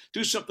to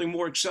do something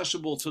more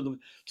accessible to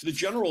the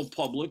general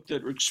public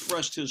that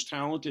expressed his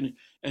talent and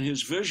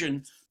his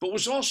vision, but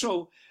was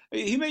also,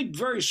 he made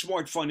very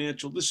smart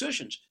financial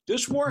decisions.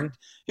 This worked.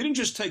 He didn't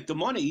just take the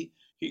money.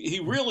 He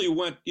really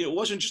went, it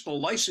wasn't just a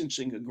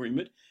licensing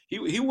agreement.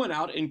 He went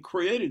out and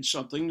created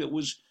something that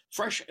was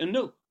fresh and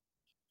new.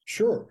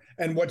 Sure.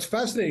 And what's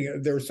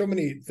fascinating, there are so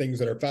many things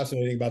that are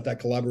fascinating about that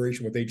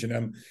collaboration with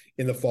H&M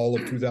in the fall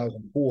of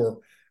 2004.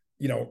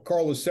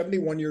 Carl is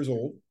 71 years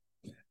old,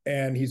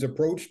 and he's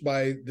approached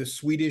by the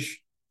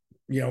Swedish,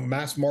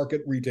 mass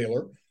market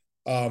retailer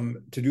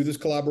to do this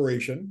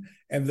collaboration.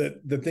 And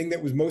the thing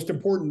that was most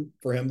important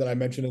for him that I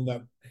mentioned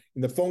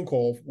in the phone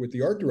call with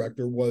the art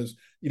director was,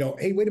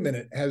 hey, wait a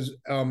minute,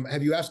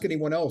 have you asked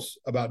anyone else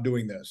about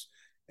doing this?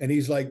 And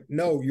he's like,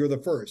 no, you're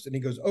the first. And he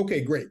goes,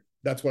 okay, great.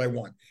 That's what I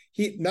want.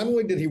 He not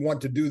only did he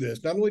want to do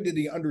this, not only did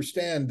he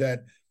understand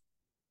that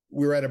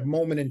we're at a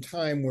moment in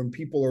time when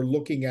people are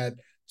looking at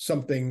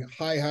something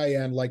high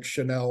end like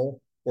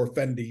Chanel or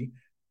Fendi,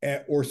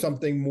 or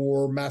something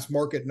more mass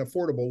market and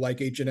affordable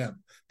like H&M.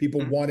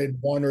 People wanted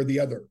one or the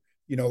other.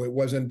 It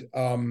wasn't.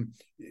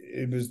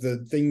 It was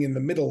the thing in the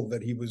middle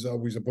that he was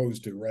always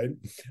opposed to, right?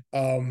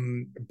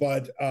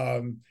 But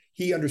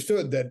he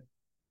understood that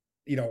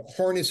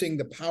harnessing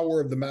the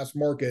power of the mass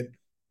market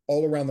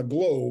all around the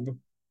globe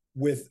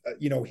with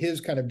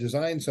his kind of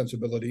design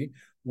sensibility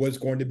was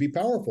going to be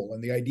powerful,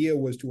 and the idea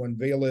was to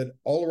unveil it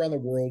all around the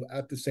world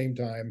at the same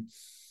time.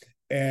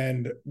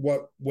 And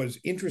what was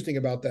interesting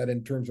about that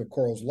in terms of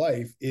Carl's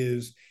life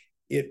is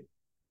it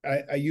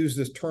I use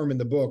this term in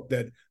the book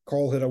that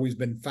Carl had always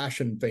been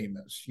fashion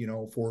famous,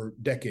 for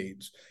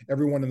decades.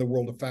 Everyone in the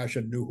world of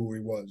fashion knew who he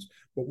was.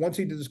 But once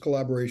he did this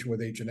collaboration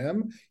with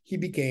H&M, he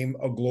became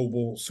a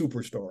global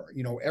superstar.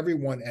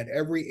 Everyone at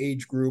every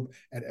age group,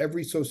 at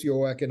every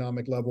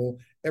socioeconomic level,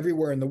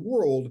 everywhere in the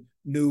world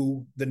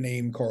knew the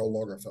name Karl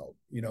Lagerfeld.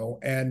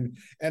 And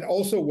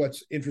also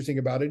what's interesting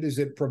about it is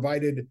it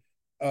provided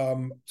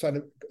sort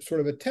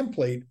of a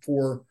template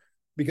for,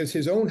 because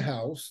his own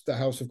house, the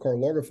house of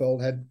Karl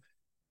Lagerfeld, had,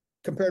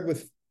 compared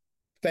with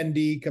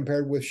Fendi,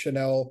 compared with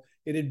Chanel,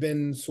 it had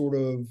been sort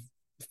of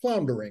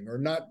floundering or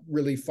not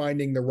really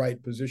finding the right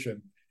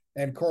position.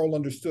 And Karl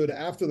understood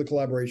after the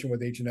collaboration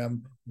with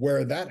H&M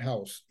where that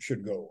house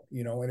should go,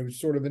 and it was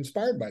sort of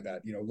inspired by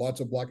that, lots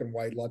of black and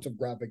white, lots of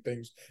graphic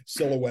things,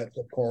 silhouettes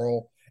of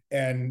Karl,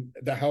 and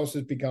the house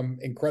has become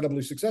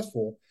incredibly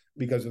successful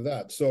because of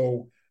that.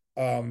 So,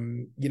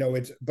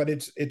 it's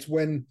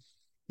when,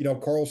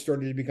 Karl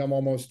started to become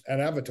almost an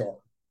avatar,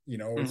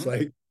 it's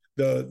like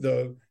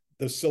the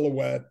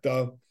silhouette,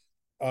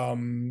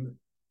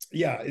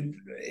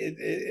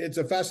 it's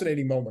a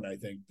fascinating moment, I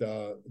think,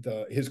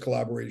 his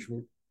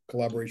collaboration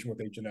with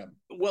H&M.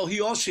 Well,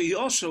 he also I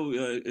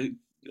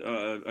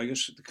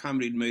guess the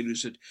comment he made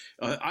is that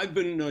I've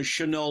been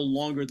Chanel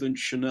longer than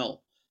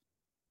Chanel.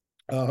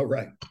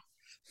 Right.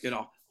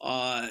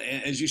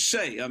 As you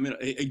say, I mean,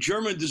 a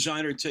German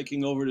designer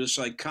taking over this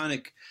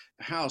iconic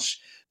house.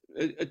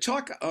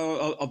 Talk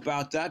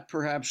about that,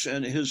 perhaps,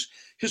 and his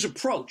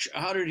approach.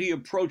 How did he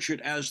approach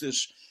it as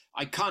this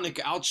iconic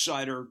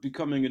outsider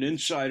becoming an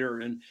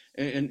insider, and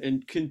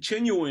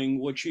continuing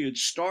what she had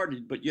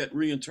started, but yet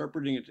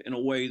reinterpreting it in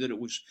a way that it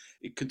was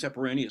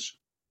contemporaneous?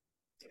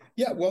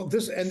 Yeah, well,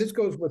 this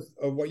goes with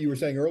what you were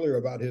saying earlier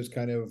about his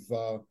kind of,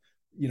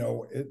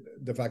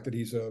 the fact that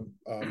he's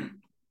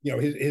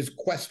his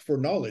quest for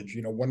knowledge.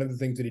 One of the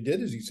things that he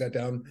did is he sat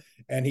down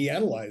and he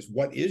analyzed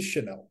what is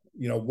Chanel,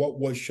 what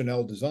was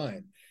Chanel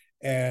design.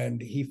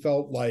 And he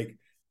felt like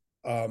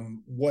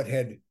what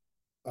had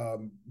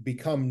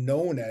become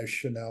known as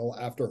Chanel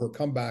after her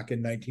comeback in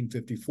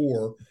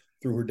 1954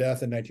 through her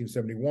death in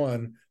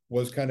 1971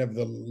 was kind of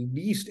the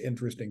least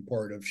interesting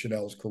part of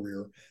Chanel's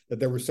career, that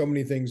there were so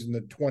many things in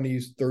the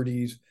 20s,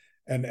 30s,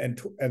 and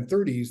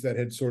 30s that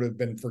had sort of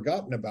been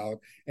forgotten about,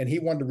 and he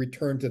wanted to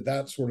return to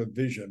that sort of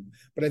vision.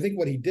 But I think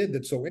what he did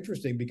that's so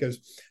interesting,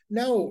 because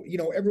now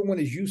everyone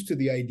is used to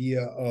the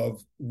idea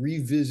of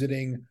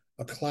revisiting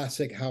a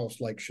classic house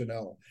like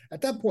Chanel.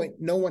 At that point,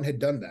 no one had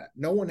done that.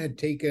 No one had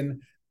taken.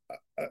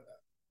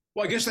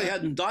 Well, I guess they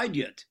hadn't died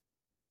yet.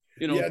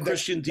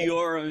 Christian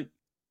Dior.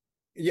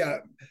 Yeah,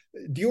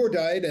 Dior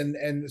died,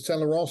 and Saint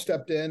Laurent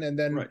stepped in, and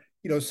then. Right.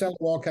 Saint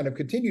Laurent kind of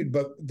continued,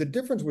 but the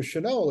difference with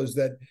Chanel is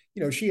that,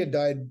 she had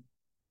died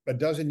a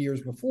dozen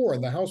years before,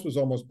 and the house was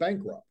almost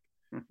bankrupt,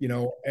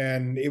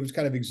 and it was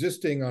kind of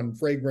existing on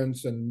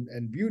fragrance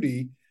and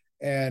beauty.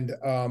 And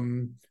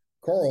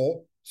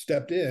Karl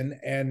stepped in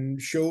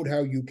and showed how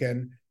you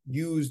can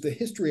use the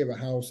history of a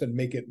house and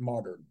make it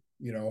modern,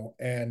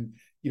 and,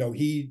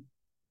 he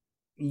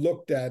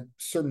looked at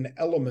certain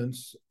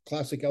elements,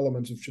 classic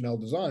elements of Chanel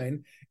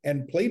design,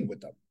 and played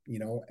with them,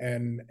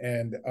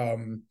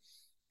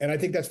 and I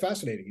think that's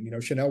fascinating.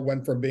 Chanel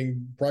went from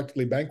being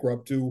practically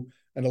bankrupt to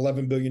an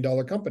 $11 billion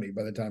company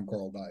by the time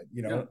Karl died.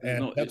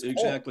 That's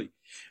exactly.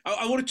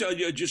 I wanted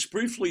to just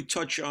briefly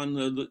touch on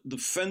the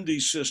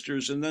Fendi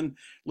sisters, and then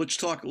let's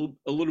talk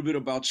a little bit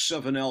about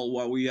 7L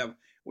while we have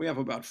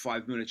about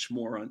 5 minutes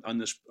more on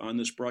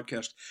this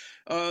broadcast.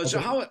 Okay. So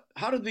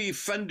how did the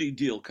Fendi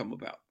deal come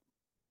about?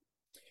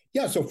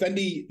 Yeah, so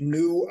Fendi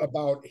knew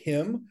about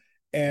him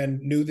and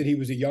knew that he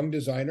was a young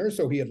designer,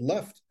 so he had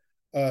left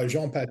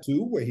Jean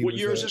Patou, where he What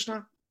year is this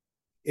now?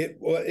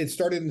 It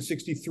started in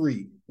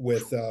 '63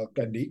 with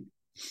Fendi,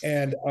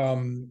 and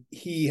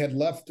he had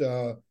left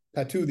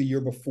Patou the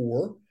year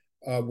before,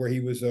 where he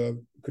was a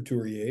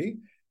couturier,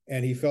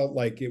 and he felt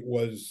like it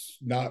was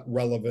not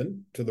relevant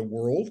to the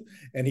world,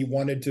 and he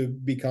wanted to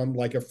become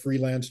like a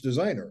freelance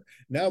designer.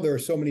 Now there are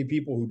so many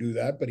people who do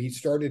that, but he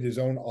started his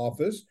own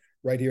office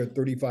right here at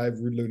 35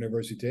 Rue de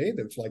l'Université.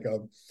 That's like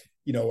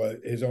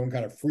his own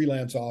kind of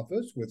freelance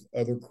office with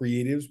other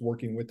creatives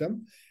working with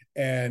him.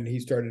 And he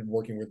started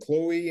working with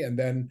Chloe. And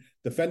then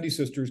the Fendi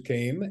sisters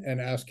came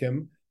and asked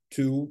him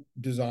to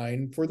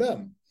design for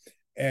them.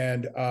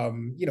 And,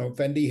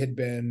 Fendi had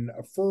been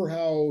a fur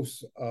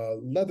house, a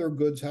leather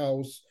goods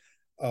house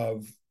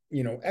of,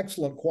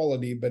 excellent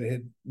quality, but it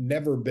had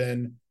never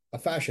been a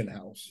fashion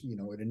house.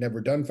 It had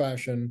never done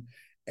fashion.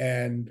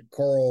 And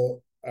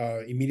Karl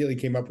immediately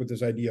came up with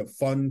this idea of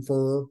fun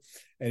fur,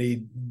 and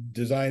he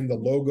designed the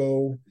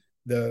logo.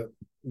 The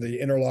the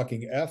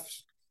interlocking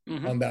Fs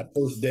on that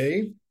first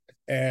day.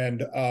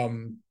 And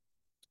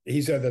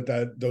he said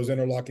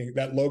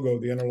that logo,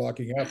 the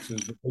interlocking Fs,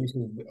 is the face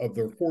of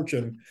their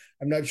fortune.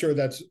 I'm not sure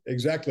that's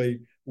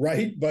exactly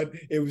right, but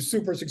it was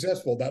super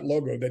successful, that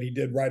logo that he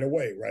did right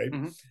away, right?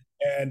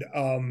 And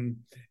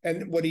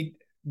what he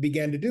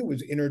began to do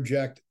was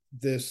interject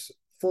this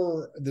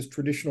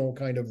traditional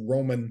kind of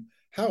Roman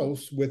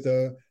house with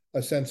a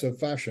sense of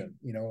fashion,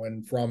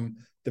 and from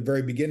the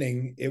very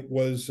beginning, it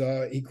was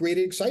he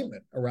created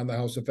excitement around the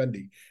House of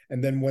Fendi.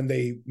 And then when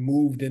they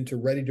moved into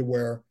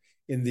ready-to-wear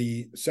in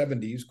the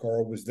 70s,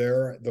 Karl was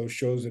there. Those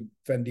shows at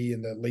Fendi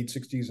in the late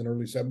 60s and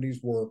early 70s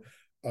were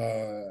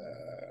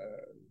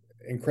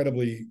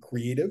incredibly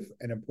creative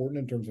and important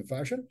in terms of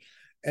fashion.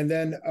 And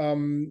then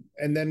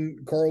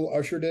Karl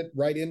ushered it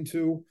right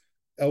into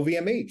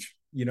LVMH.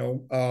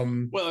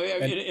 Well,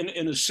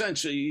 in a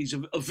sense, he's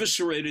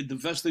eviscerated the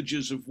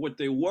vestiges of what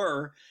they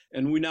were,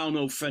 and we now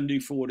know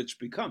Fendi for what it's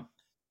become.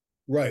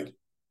 Right,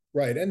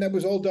 and that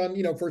was all done,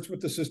 first with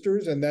the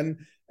sisters, and then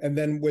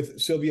with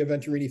Silvia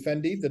Venturini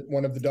Fendi, that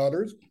one of the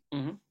daughters.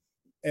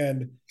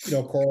 And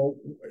Karl,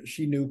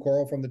 she knew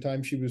Karl from the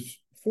time she was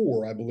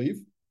 4, I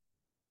believe,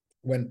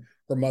 when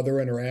her mother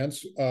and her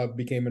aunts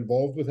became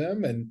involved with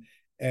him, and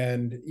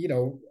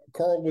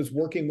Karl was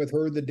working with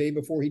her the day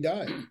before he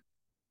died.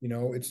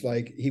 It's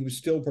like he was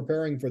still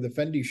preparing for the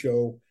Fendi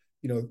show,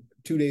 2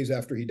 days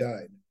after he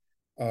died.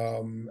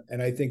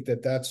 And I think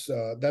that's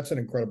an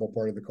incredible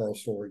part of the Karl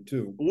story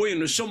too. William,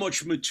 there's so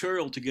much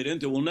material to get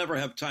into. We'll never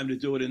have time to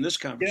do it in this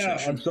conversation.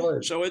 Yeah, I'm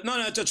sorry. So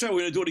that's right.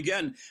 We're going to do it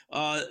again.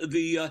 Talk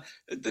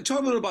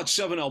a little about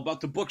 7L,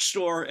 about the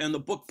bookstore and the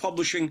book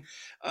publishing,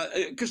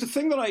 because the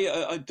thing that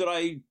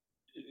I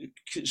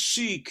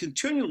see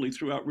continually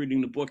throughout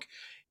reading the book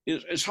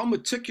is how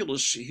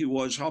meticulous he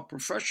was, how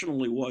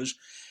professional he was,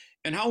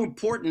 and how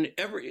important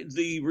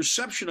the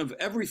reception of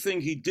everything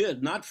he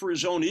did, not for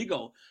his own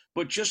ego,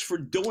 but just for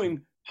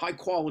doing high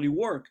quality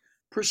work,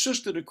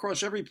 persisted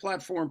across every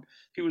platform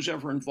he was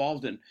ever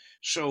involved in.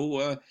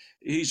 So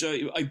he's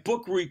a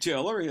book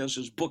retailer. He has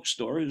his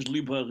bookstore, his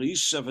librairie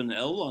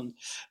 7L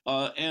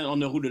and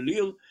on the Rue de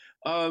Lille.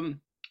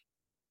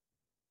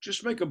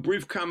 Just make a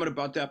brief comment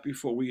about that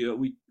before we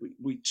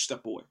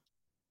step away.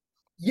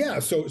 Yeah,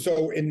 so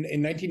in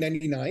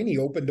 1999, he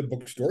opened a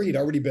bookstore. He'd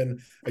already been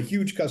a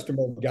huge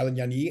customer of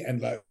Galignani and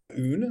La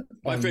Une.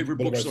 My favorite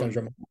bookstore.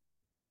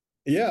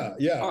 Yeah.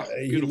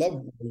 He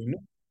loved La Une.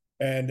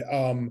 And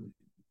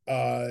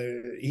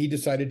he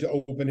decided to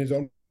open his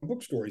own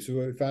bookstore.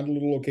 So he found a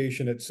little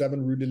location at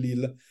 7 Rue de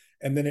Lille.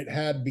 And then it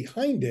had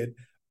behind it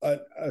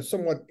a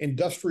somewhat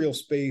industrial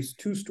space,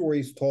 2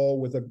 stories tall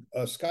with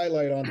a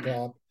skylight on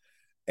top.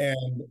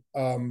 And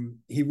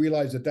he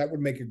realized that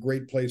would make a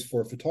great place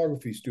for a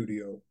photography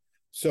studio.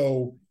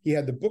 So he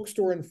had the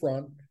bookstore in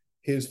front,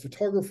 his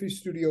photography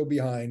studio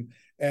behind.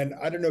 And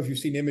I don't know if you've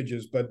seen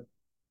images, but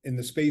in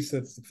the space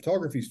that's the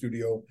photography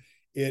studio,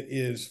 it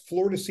is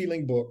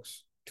floor-to-ceiling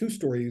books, 2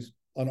 stories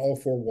on all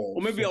 4 walls.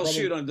 Well, maybe I'll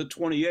see it on the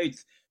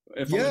 28th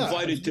if I'm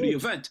invited to the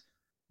event.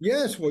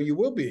 Yes, well, you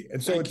will be.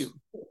 And so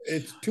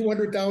it's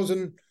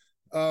 200,000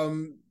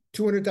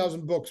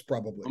 books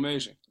probably.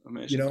 Amazing.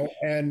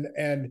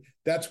 And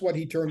that's what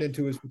he turned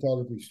into his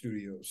photography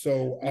studio.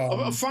 So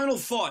a final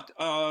thought.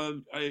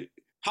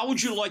 How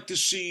would you like to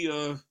see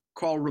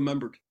Karl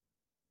remembered?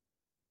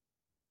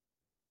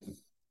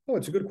 Oh,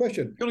 it's a good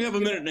question. You only have a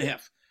minute and a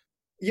half.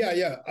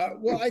 Yeah.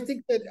 Well, I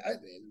think that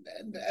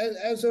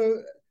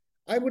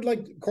I would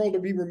like Karl to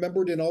be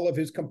remembered in all of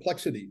his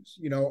complexities.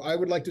 I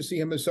would like to see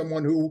him as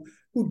someone who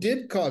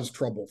did cause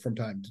trouble from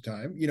time to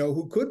time,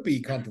 who could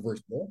be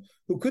controversial,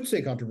 who could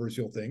say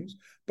controversial things,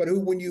 but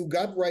who, when you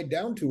got right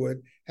down to it,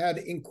 had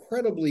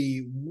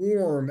incredibly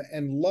warm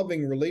and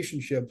loving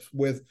relationships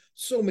with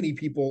so many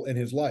people in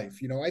his life.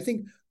 I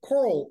think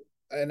Karl,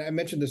 and I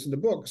mentioned this in the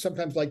book,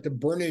 sometimes like to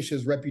burnish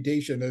his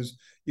reputation as,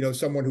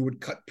 someone who would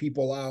cut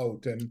people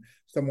out and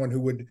someone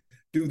who would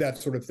do that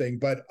sort of thing.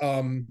 But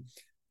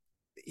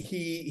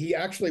he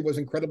actually was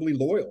incredibly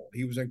loyal.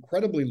 He was an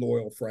incredibly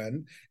loyal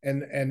friend.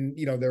 And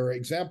there are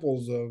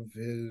examples of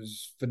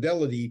his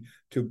fidelity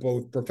to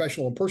both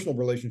professional and personal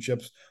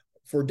relationships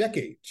for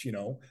decades.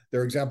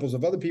 There are examples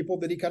of other people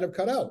that he kind of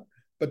cut out.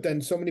 But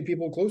then so many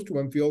people close to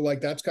him feel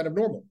like that's kind of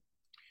normal.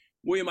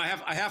 William,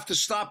 I have to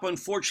stop,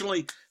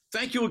 unfortunately.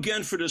 Thank you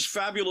again for this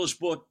fabulous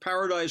book,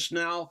 Paradise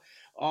Now,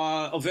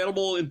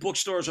 available in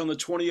bookstores on the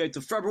 28th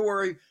of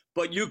February.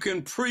 But you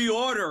can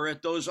pre-order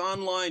at those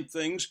online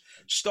things.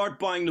 Start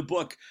buying the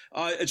book.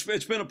 It's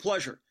been a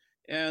pleasure,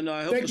 and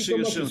I hope to see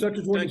you soon. It's such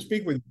a joy to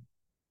speak with you.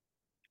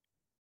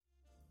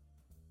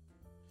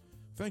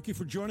 Thank you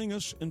for joining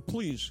us, and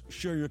please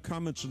share your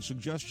comments and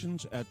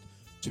suggestions at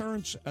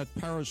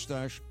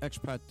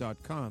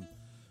Terrance@paris-expat.com.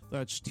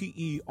 That's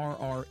TERRANCE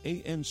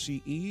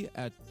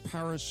at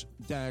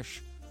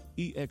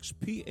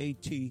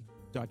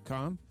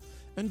paris-expat.com.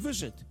 And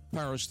visit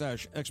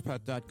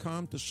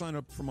paris-expat.com to sign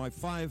up for my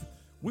 5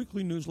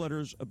 weekly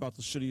newsletters about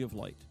the City of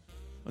Light.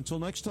 Until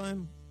next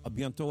time, à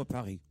bientôt à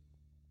Paris.